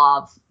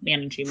love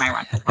managing my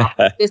rental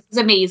property. This is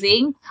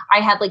amazing.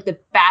 I had like the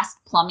best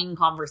plumbing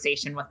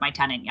conversation with my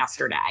tenant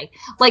yesterday.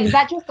 Like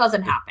that just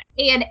doesn't happen.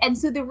 And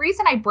so the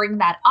reason I bring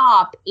that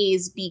up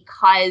is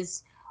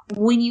because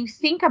when you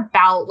think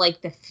about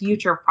like the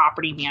future of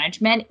property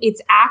management,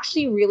 it's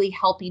actually really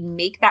helping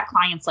make that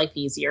client's life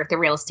easier, the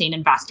real estate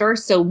investor.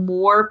 So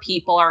more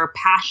people are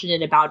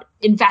passionate about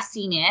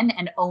investing in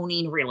and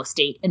owning real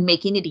estate and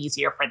making it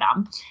easier for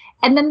them.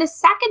 And then the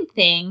second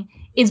thing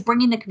is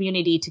bringing the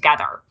community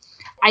together.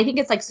 I think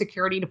it's like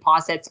security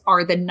deposits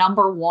are the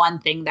number one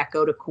thing that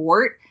go to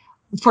court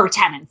for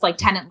tenants, like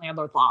tenant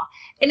landlord law.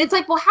 And it's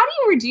like, well, how do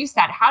you reduce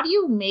that? How do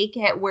you make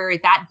it where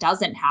that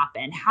doesn't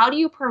happen? How do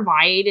you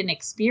provide an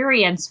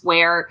experience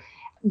where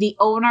the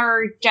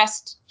owner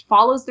just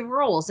follows the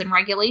rules and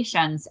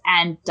regulations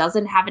and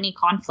doesn't have any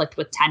conflict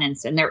with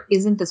tenants and there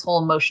isn't this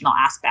whole emotional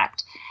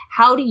aspect?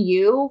 How do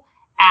you,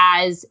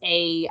 as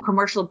a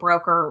commercial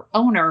broker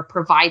owner,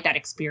 provide that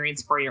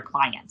experience for your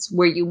clients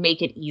where you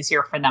make it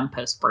easier for them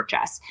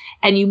post-purchase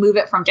and you move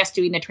it from just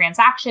doing the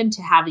transaction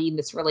to having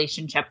this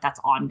relationship that's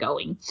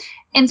ongoing?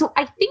 And so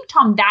I think,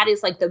 Tom, that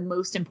is like the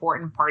most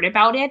important part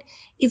about it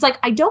is like,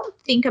 I don't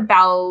think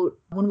about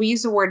when we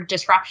use the word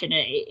disruption,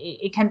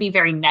 it can be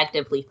very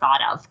negatively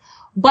thought of,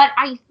 but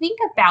I think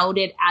about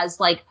it as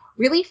like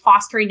really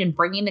fostering and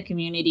bringing the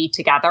community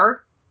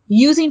together,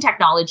 using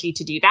technology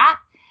to do that.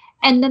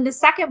 And then the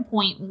second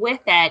point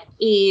with it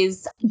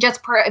is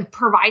just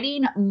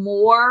providing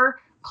more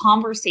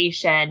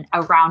conversation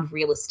around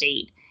real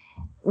estate,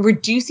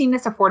 reducing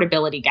this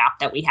affordability gap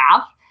that we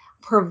have,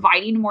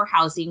 providing more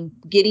housing,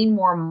 getting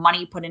more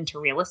money put into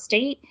real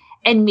estate,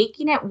 and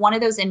making it one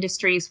of those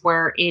industries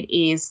where it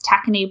is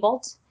tech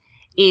enabled.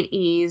 It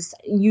is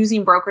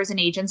using brokers and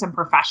agents and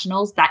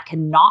professionals that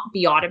cannot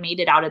be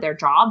automated out of their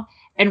job,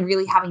 and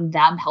really having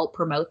them help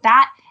promote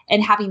that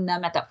and having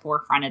them at the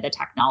forefront of the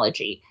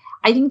technology.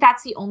 I think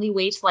that's the only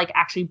way to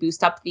actually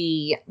boost up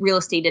the real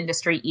estate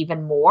industry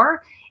even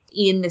more,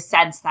 in the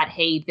sense that,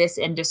 hey, this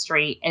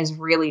industry is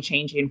really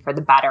changing for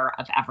the better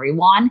of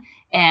everyone.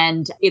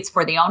 And it's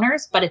for the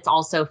owners, but it's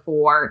also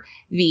for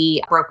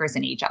the brokers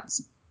and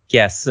agents.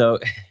 Yeah. So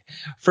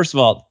first of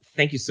all,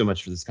 thank you so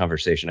much for this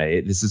conversation.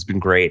 This has been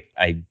great.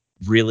 I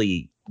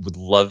really would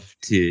love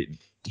to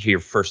hear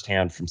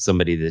firsthand from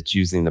somebody that's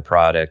using the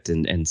product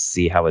and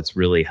see how it's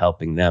really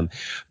helping them.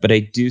 But I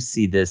do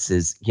see this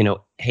as,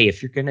 hey,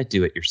 if you're going to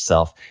do it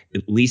yourself,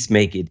 at least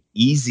make it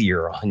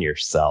easier on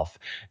yourself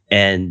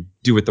and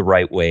do it the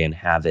right way and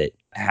have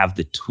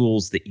the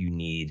tools that you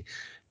need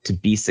to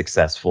be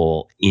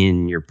successful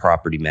in your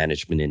property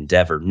management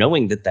endeavor,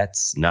 knowing that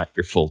that's not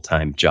your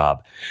full-time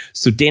job.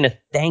 So Dana,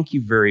 thank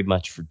you very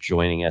much for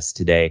joining us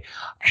today.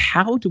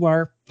 How do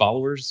our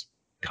followers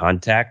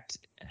contact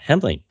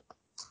Hemlane?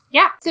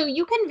 Yeah, so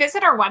you can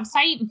visit our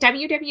website,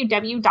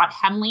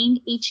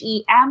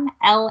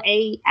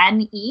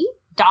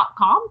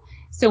 www.hemlane.com.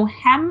 So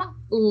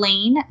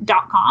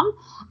hemlane.com.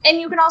 And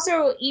you can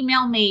also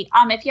email me.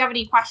 If you have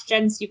any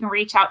questions, you can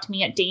reach out to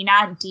me at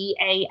Dana,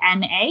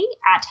 DANA,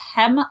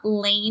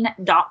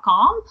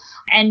 @hemlane.com,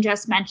 and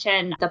just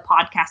mention the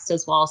podcast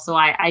as well, so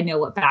I know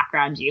what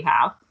background you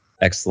have.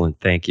 Excellent.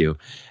 Thank you.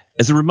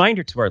 As a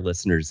reminder to our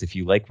listeners, if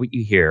you like what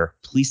you hear,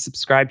 please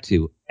subscribe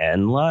to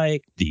and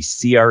like the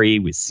CRE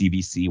with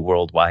CBC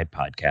Worldwide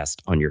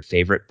podcast on your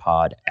favorite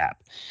pod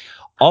app.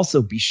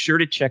 Also, be sure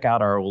to check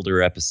out our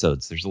older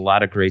episodes. There's a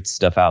lot of great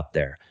stuff out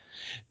there.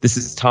 This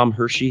is Tom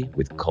Hershey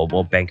with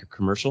Coldwell Banker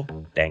Commercial.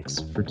 Thanks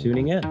for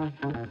tuning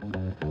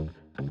in.